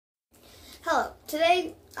Hello.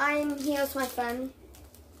 Today I'm here with my friend.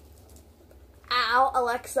 Ow,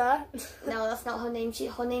 Alexa. No, that's not her name.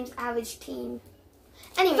 Her name's Average Teen.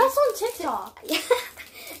 Anyways, That's on TikTok.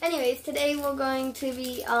 Anyways, today we're going to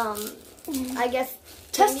be I guess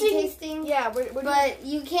Testing. candy tasting. Yeah, But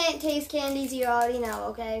you can't taste candies you already know,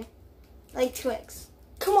 okay? Like Twix.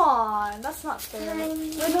 Come on, that's not fair.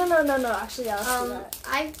 Wait, no. Actually, yeah, let's do that.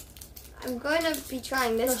 I'm going to be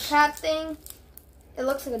trying this cat thing. It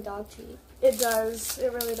looks like a dog treat. It does.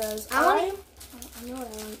 It really does. I know what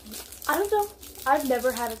I want. I don't know. I've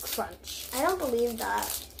never had a crunch. I don't believe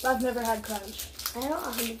that. I've never had crunch. I don't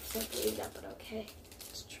 100% believe that, but okay.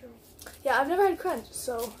 It's true. Yeah, I've never had crunch,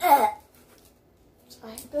 so. It's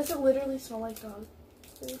fine. Does it literally smell like dog?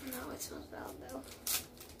 No, it smells bad though.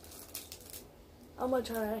 I'm gonna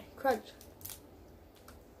try crunch.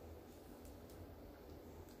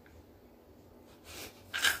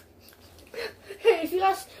 Hey, if you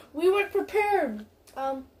guys, we weren't prepared.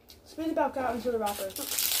 Spit it back out into the wrapper.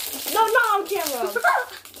 No, not on camera.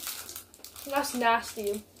 That's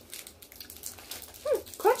nasty.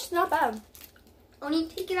 Crunch is not bad. When you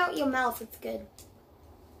take it out your mouth, it's good.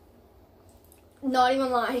 Not even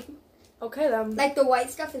lying. Okay then. Like the white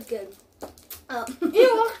stuff is good. Ew,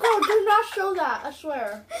 let's go. Do not show that. I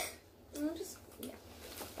swear. Yeah.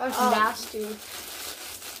 That's nasty.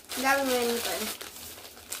 That was anything.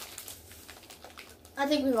 I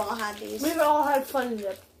think we've all had these. We've all had fun with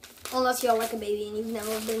it. Unless you're like a baby and you've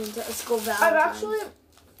never been to a school Valentine's. I've actually,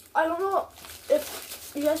 I don't know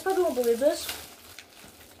if you guys probably won't believe this.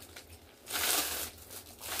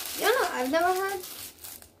 Yeah, no, I've never had.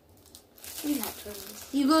 You had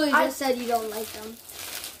Twizzlers. You literally just said you don't like them.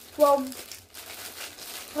 Well,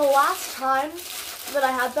 the last time that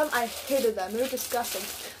I had them, I hated them. They were disgusting.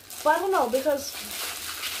 But I don't know, because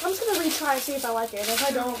I'm just going to retry and see if I like it. If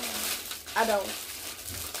I don't, I don't.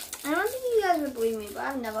 I don't think you guys would believe me, but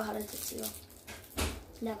I've never had a Tootsie Roll.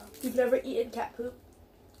 Never. You've never eaten cat poop?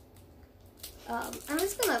 I'm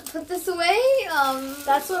just going to put this away.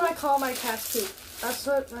 That's what I call my cat's poop. That's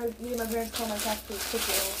what me and my parents call my cat's poop.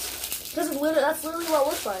 Tootsie Rolls. Because that's literally what it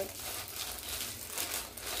looks like.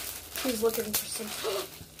 He's looking for some.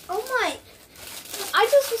 Oh my. I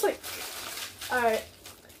just was like, alright.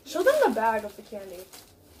 Show them the bag of the candy.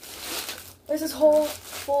 There's this whole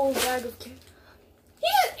full bag of candy. He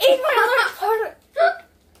just ate my other part of.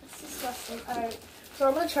 That's disgusting. Alright. So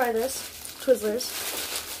I'm going to try this. Twizzlers.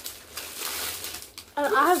 And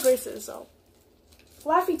I have braces, so.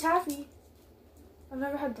 Laffy Taffy. I've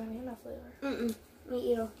never had banana flavor.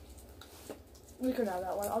 Me either. We could have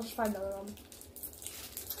that one. I'll just find another one.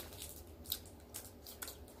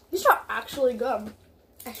 These are actually good.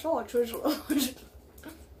 I saw a Twizzler. Did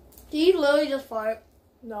you literally just fart?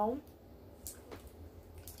 No.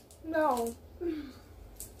 No.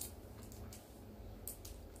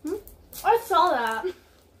 I saw that.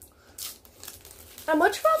 I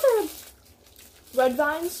much rather Red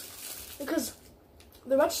Vines because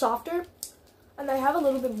they're much softer and they have a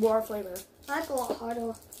little bit more flavor. I like a lot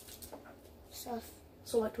harder stuff.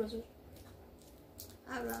 So like Twizzlers.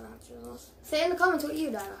 I'd rather have Twizzlers. Say in the comments what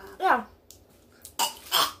you'd rather have. Yeah.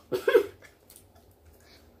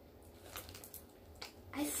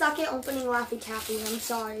 I suck at opening Laffy Taffy. I'm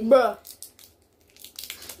sorry. Bruh.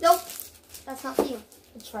 Nope. That's not for you.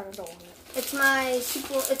 It's fine. I don't want it. It's my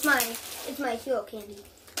super. It's my hero candy.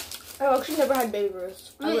 I've actually never had Baby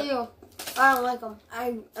Ruth. Me too. I don't like them.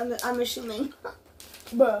 I'm assuming.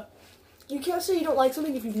 Bruh. You can't say you don't like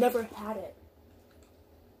something if you've never had it.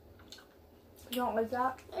 You don't like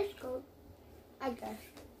that? It's good. I guess.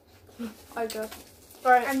 I guess.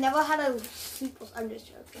 Alright. I've never had a super. I'm just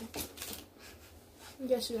joking.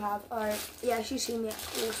 Yes, you have. Alright. Yeah, she's seen me at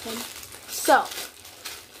school with him. So,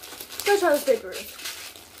 let's try this Baby Ruth.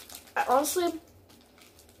 Honestly,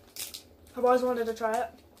 I've always wanted to try it.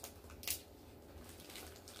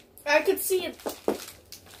 I could see it.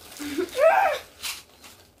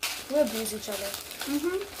 We abuse each other.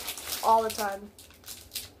 All the time.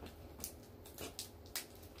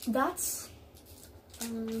 That's...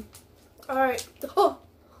 Alright. Oh.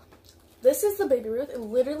 This is the Baby Ruth. It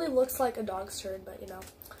literally looks like a dog's turd, but you know.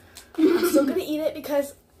 I'm still gonna eat it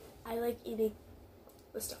because I like eating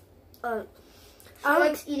this stuff. I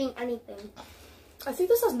like eating anything. I think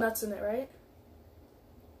this has nuts in it, right?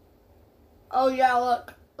 Oh yeah,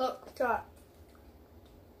 look. Look. God.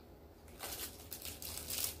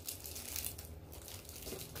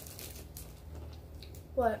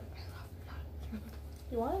 What?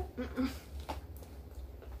 You want it?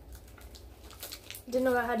 Didn't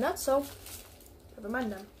know that had nuts, so never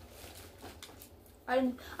mind then.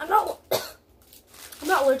 I'm not I'm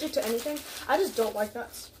not allergic to anything. I just don't like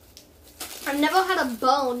nuts. I've never had a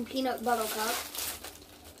bone peanut butter cup.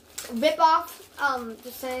 Rip off,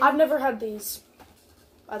 just saying. I've never had these,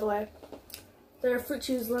 by the way. They're fruit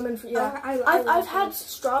cheese, lemon fruit. Yeah, I've had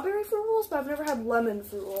strawberry fruit rolls, but I've never had lemon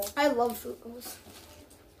fruit roll. I love fruit rolls.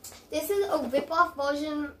 This is a rip-off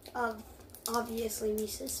version of, obviously,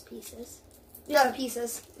 Reese's Pieces. Yeah, Not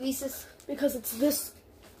Pieces. Reese's. because it's this.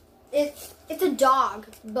 It's a dog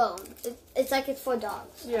bone. It's like it's for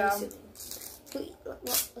dogs. Yeah. I'm assuming.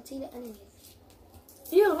 Let's eat it anyways.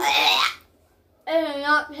 Ew.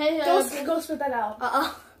 Go spit that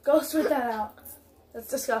out. Go spit that out. That's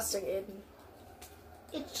disgusting, Aiden.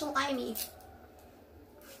 It's slimy.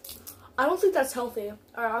 I don't think that's healthy.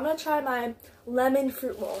 Alright, I'm gonna try my lemon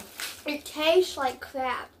fruit roll. It tastes like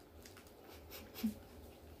crap.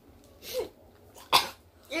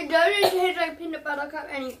 It doesn't taste like peanut butter cup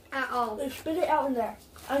at all. Spit it out in there.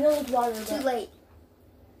 I know it's water, but... Too late.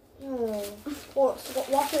 Well,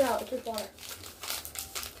 wash it out. It's just water.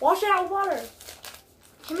 Wash it out with water.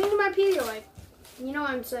 Come into my Pedialyte. You know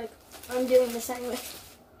I'm sick. I'm doing this anyway.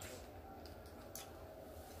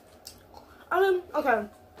 Okay.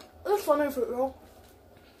 This lemon fruit roll.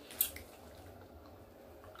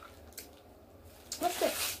 What's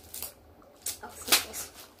this? Oh,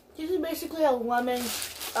 Snickers. This is basically a lemon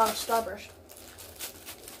Starburst.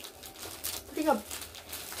 Pretty good.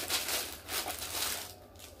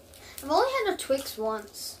 I've only had a Twix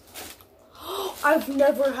once. I've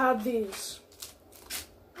never had these.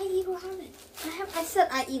 I eit'll have it. I said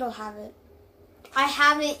I eit'll have it. I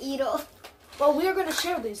haven't eit'll. Well, we are going to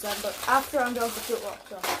share these then, but after I'm done with the fruit roll.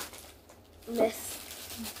 So. This.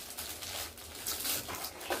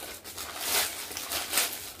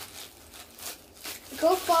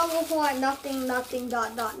 Go follow for like nothing, nothing,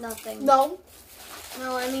 nothing. No.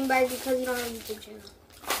 No, I mean by because you don't have a YouTube channel.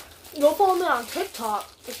 Go follow me on TikTok.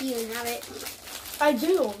 If you even have it. I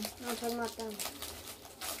do. I'm talking about them.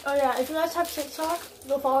 Oh yeah, if you guys have TikTok,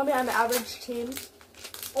 go follow me on the Average Team.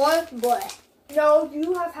 Or what? No,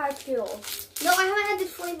 you have had Skittles. No, I haven't had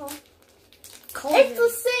this flavor. Collagen. It's the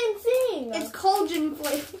same thing. It's collagen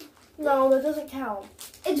flavor. No, that doesn't count.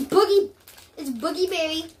 It's boogie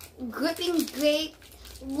berry, gripping grape,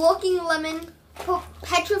 looking lemon,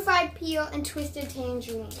 petrified peel, and twisted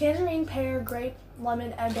tangerine. Tangerine, pear, grape,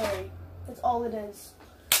 lemon, and berry. That's all it is.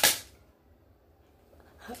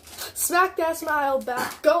 Smack that smile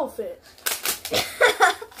back. Go fit.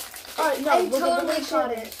 Alright, no, I we're totally gonna share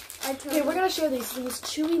got it. it. Okay, we're gonna share these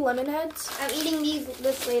chewy lemon heads. I'm eating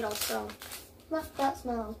this later, so that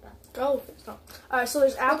smells bad. Go fit. No. Alright, so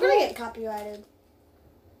there's I'm apple. gonna get copyrighted.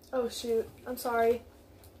 Oh shoot, I'm sorry.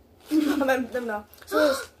 No. So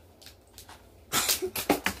there's. Hey,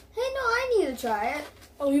 no, I need to try it.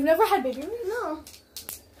 Oh, you've never had baby roots? No.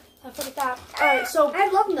 Have fun with that. Alright, so. I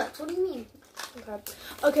love nuts. What do you mean?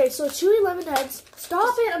 Okay, so chewy lemon heads.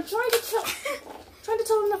 Stop it! I'm trying to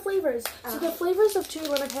tell them the flavors. So the flavors of chewy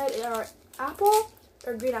lemon head are apple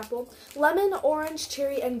or green apple, lemon, orange,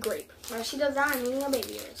 cherry, and grape. While she does that, I'm eating a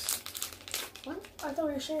baby ears. What? I thought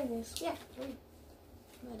we were sharing these. Yeah,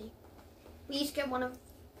 ready. We each get one of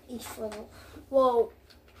each flavor. Well,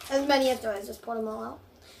 as many as there is. Just pour them all out.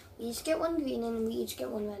 We each get one green and we each get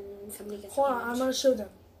one red, and somebody gets hold one on, I'm orange. gonna show them.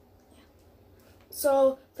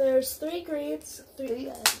 So there's 3 greens, Three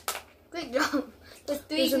reds. Great job. There's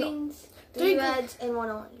 3 There's greens, 3 reds, and 1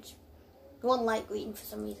 orange. 1 light green for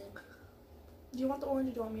some reason. Do you want the orange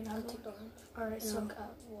or do you want me to I'll have take it? the orange. Alright, And so. I'll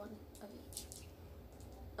cut 1 of each.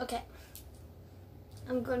 Okay.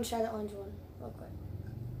 I'm going to try the orange one real quick.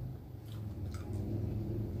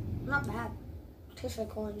 Not bad. Tastes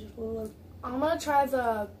like orange. I'm gonna try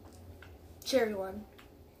the cherry one.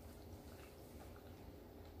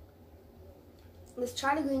 Let's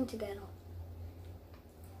try the green together.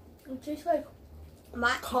 It tastes like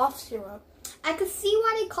My, cough syrup. I could see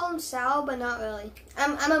why they call them sour, but not really.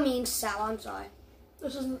 I'm a mean sour. I'm sorry.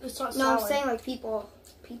 It's not No, sour. I'm saying like people.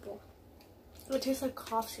 It tastes like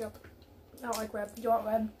cough syrup. I don't like red. Do you want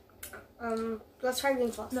red? Let's try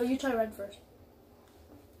green first. No, you try red first.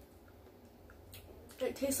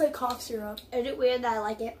 It tastes like cough syrup. Is it weird that I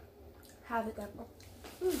like it? Have it then.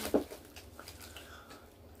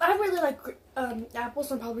 I really like apples,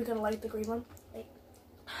 so I'm probably gonna like the green one.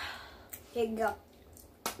 Here you go.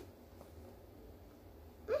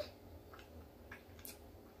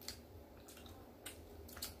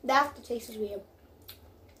 The aftertaste is weird.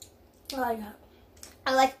 I like that.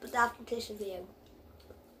 I like it, but the aftertaste is weird.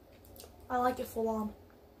 I like it full on.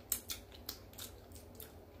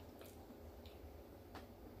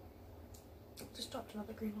 Just dropped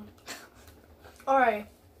another green one. Alright.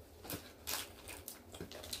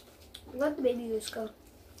 Let the baby juice go.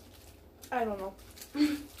 I don't know.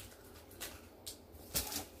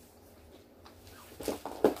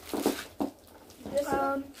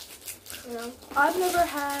 I've never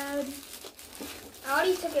had. I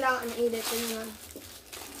already took it out and ate it.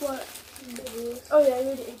 What? Oh yeah, you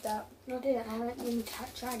already ate that. No, I didn't. I haven't even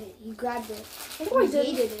tried it. You grabbed it. Oh, I You did.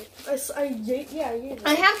 hated it. I ate it.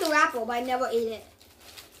 I have the wrapper, but I never ate it.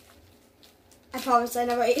 I promise I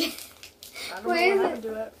never ate it. I don't Where know is how to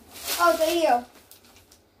do it. Oh, it's right here.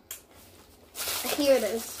 Here it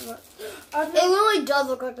is. I've It never, literally does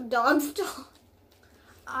look like a dog's jaw.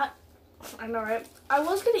 I know, right? I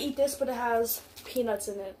was gonna eat this, but it has peanuts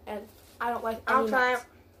in it, and I don't like any I'll try it. nuts.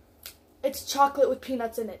 It's chocolate with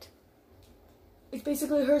peanuts in it. It's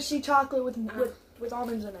basically Hershey chocolate with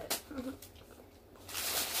almonds in it.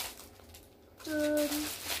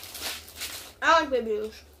 I like Baby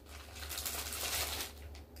Ruth.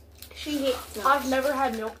 She hates nuts. I've never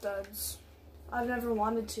had Milk Duds. I've never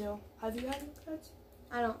wanted to. Have you had Milk Duds?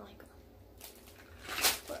 I don't like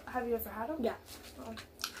them. Have you ever had them? Yeah. Oh.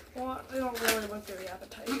 Well, they don't really look very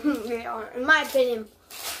appetizing. They are, in my opinion.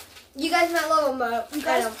 You guys might love them, but You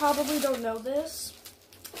guys probably don't know this.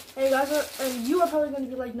 And you are probably going to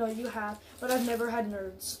be like, no, you have. But I've never had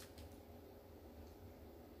Nerds.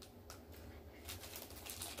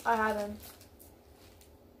 I haven't.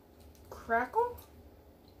 Crackle?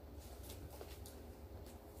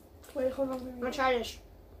 Wait, hold on. I'm gonna try this.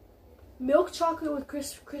 Milk chocolate with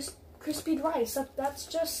crispied rice. That's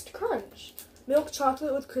just crunch. Milk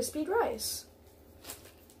chocolate with crispied rice.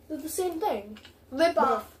 They're the same thing. Rip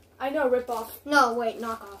off. I know, rip off. No, wait,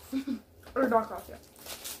 knock off. Or knock off, yeah.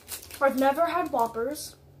 I've never had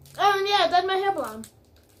Whoppers. Oh, yeah, that's my hair blonde.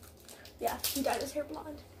 Yeah, he dyed his hair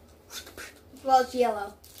blonde. Well, it's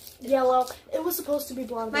yellow. Yellow. It was supposed to be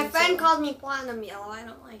blonde. My friend called me platinum yellow. I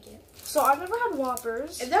don't like it. So I've never had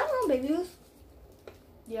Whoppers. Is that real Baby Ruth?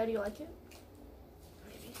 Yeah, do you like it?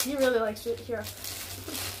 Maybe. He really likes it. Here.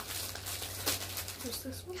 Where's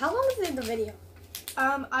this one? How long is the video?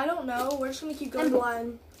 I don't know. We're just gonna keep going. I'm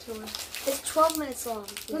blind. To it. It's 12 minutes long.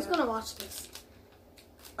 Yeah. Who's gonna watch this?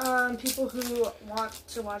 People who want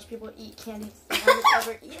to watch people eat candy they haven't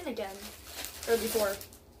ever eaten again. Or before.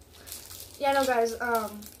 Yeah, no guys,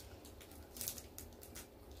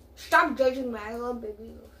 Stop judging me. I love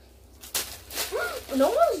Baby Ruth. no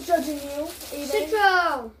one's judging you, Aiden.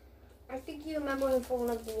 Citro! I think you remember when pulling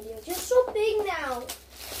up the videos. You're so big now.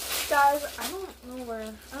 Guys, I don't know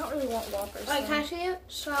where. I don't really want Whoppers. Alright, can I see it?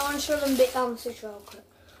 So I want to show them Citro real quick.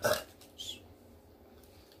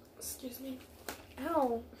 Excuse me.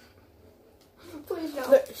 Ow. Please don't.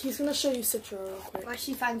 Look, he's gonna show you Citro real quick. Why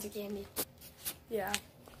she finds a candy. Yeah.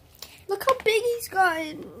 Look how big he's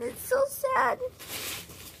gotten. It's so sad.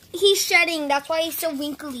 He's shedding. That's why he's so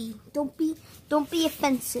wrinkly. Don't be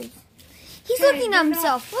offensive. He's Hey, looking at you're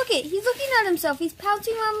himself. Look it. He's looking at himself. He's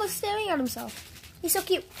pouncing around, staring at himself. He's so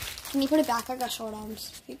cute. Can you put it back? I got short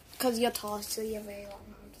arms because you're tall, so you have very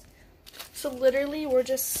long arms. So literally, we're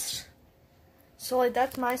just. So like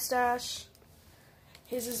that's my stash.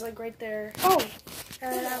 His is like right there. Oh,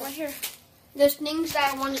 and right here. There's things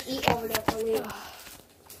that I want to eat over there for later.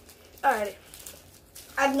 Alrighty.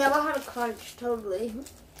 I've never had a crunch, totally.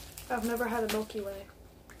 I've never had a Milky Way.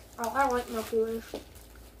 Oh, I like Milky Way.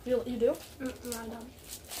 You do? I don't.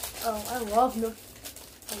 Oh, I love Milky.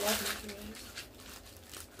 I love Milky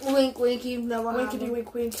Ways. Wink, wink. You've never had Winkety one.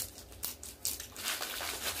 wink wink.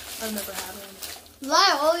 I've never had one.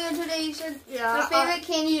 Lie, earlier today you said Yeah. my favorite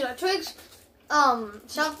candy are Twix,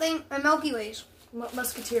 something, and Milky Ways.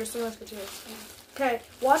 Musketeers, the Musketeers. Okay,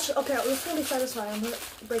 watch. Okay, this is gonna be satisfying. I'm gonna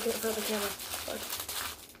break it for the camera. Look.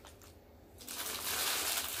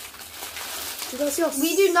 You guys see how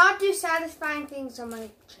We do not do satisfying things on my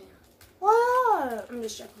channel. What? I'm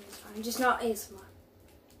just joking, it's fine. Just not ASMR.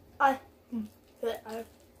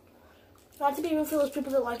 Not to be rude for those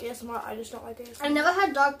people that like ASMR, I just don't like ASMR. I never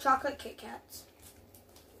had dark chocolate Kit Kats.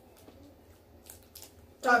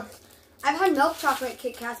 Dark. I've had milk chocolate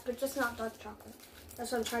Kit Kats, but just not dark chocolate.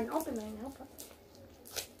 That's what I'm trying to open right now. But...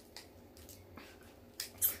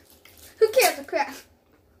 Who cares? A crap.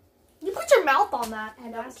 You put your mouth on that. I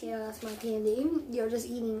don't care. That's my candy. You're just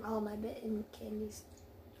eating all my bitten candies.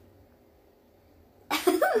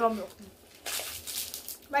 No milk.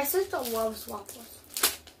 My sister loves waffles.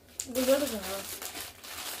 They're good as hell.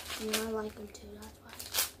 Yeah, I like them too. That's why.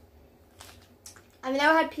 I've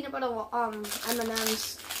never had peanut butter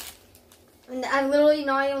M&Ms. And I literally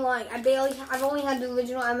not even lying. I've only had the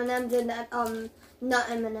original M&Ms and nut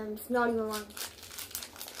M&Ms. Not even lying.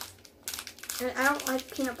 And I don't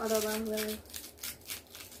like peanut butter though, really.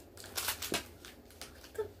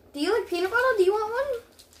 Do you like peanut butter? Do you want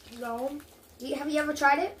one? No. Have you ever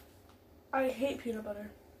tried it? I hate peanut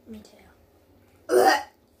butter. Me too. Ugh.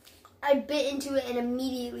 I bit into it and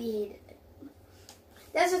immediately hated it.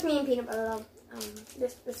 That's just me and peanut butter though.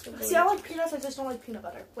 This biscuit. See, I like peanuts, I just don't like peanut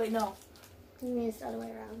butter. Wait, no. You mean it's the other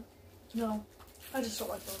way around. No. I just don't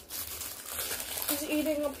like them. He's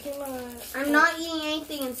eating a peanut. I'm not eating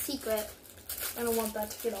anything in secret. I don't want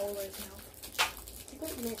that to get all over his mouth.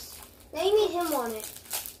 Goodness. Now you made him want it.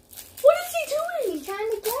 What is he doing? He's trying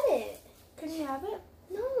to get it. Can he have it?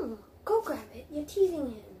 No. Go grab it. You're teasing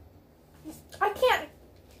him. I can't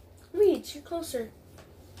reach. You're closer.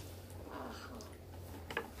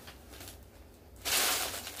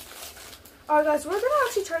 Alright guys, we're gonna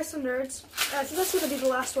actually try some nerds. I think that's gonna be the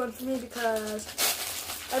last one for me because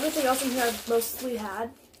everything else in here I've mostly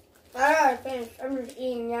had. Alright, finished. I'm just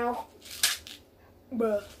eating now.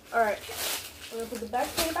 Bruh. Alright. I'm gonna put the bag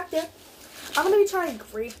back there. I'm gonna be trying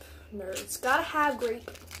grape nerds. Gotta have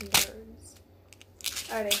grape nerds.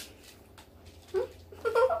 Alrighty.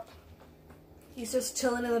 He's just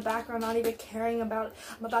chilling in the background, not even caring about it.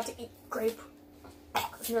 I'm about to eat grape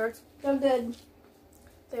nerds. They're good.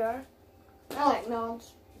 They are? I like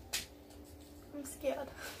nods. I'm scared.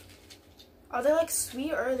 Are they like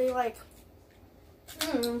sweet or are they like...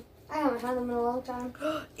 I haven't had them in a long time.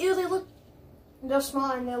 Ew, they look... They're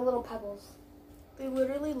small and they're little pebbles. They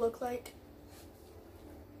literally look like...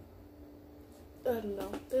 I don't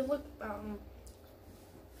know. They look...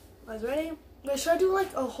 Guys, ready? Wait, should I do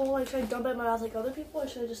like a whole, like, should I dump it in my mouth like other people or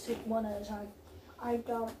should I just take one at a time? I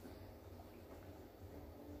don't.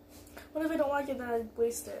 What if I don't like it, then I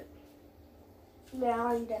waste it? Yeah,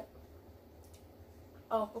 I'll eat it.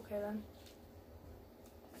 Oh, okay then.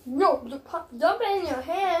 No, dump it in your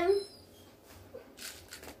hand.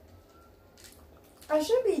 I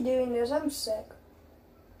should be doing this. I'm sick.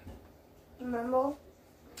 Remember?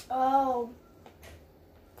 Oh.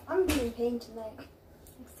 I'm being pain tonight.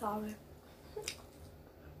 I'm sorry.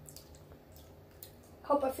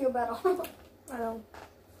 Hope I feel better. I know.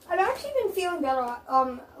 I've actually been feeling better.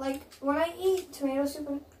 Like when I eat tomato soup,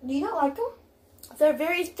 do you not like them? They're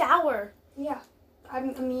very sour. Yeah, I'm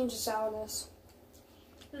immune to sourness.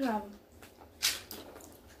 Yeah.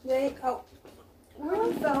 They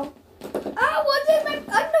one fell. Ah, what's in my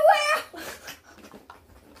underwear?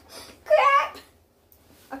 Crap.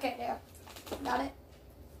 Okay, there. Got it.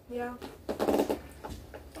 Yeah.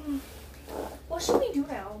 What should we do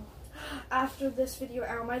now? After this video,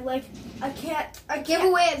 Al, my leg, I can't.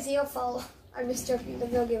 Giveaway at 0 follow. I'm just joking.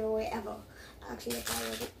 There's no giveaway ever. Actually, if I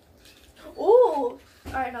would. Ooh.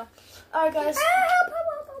 Alright, no. Alright, guys. Help.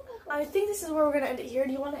 I think this is where we're going to end it here.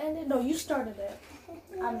 Do you want to end it? No, you started it.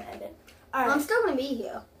 I'm going to end it. Alright. I'm still going to be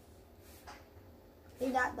here.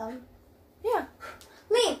 Is that done? Yeah.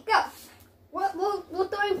 Liam, go. We're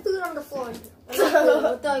throwing food on the floor.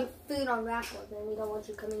 We're throwing food on raffles, and we don't want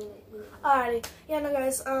you coming in and eating. Alrighty. Yeah, no,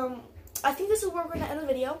 guys. I think this is where we're going to end the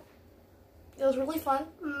video. It was really fun.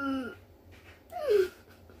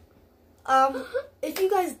 If you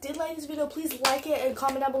guys did like this video, please like it and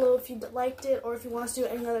comment down below if you liked it or if you want us to do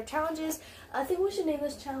any other challenges. I think we should name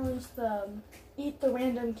this challenge the Eat the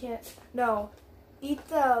Random Can't. No. Eat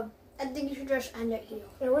the... I think you should just end it here.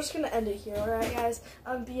 Yeah, we're just going to end it here, alright, guys?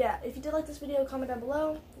 But yeah, if you did like this video, comment down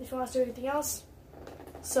below if you want us to do anything else.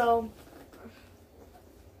 So...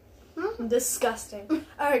 Disgusting.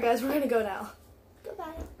 Alright, guys, we're going to go now.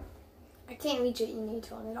 Goodbye. I can't reach it. You need to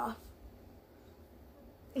turn it off.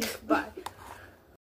 Bye.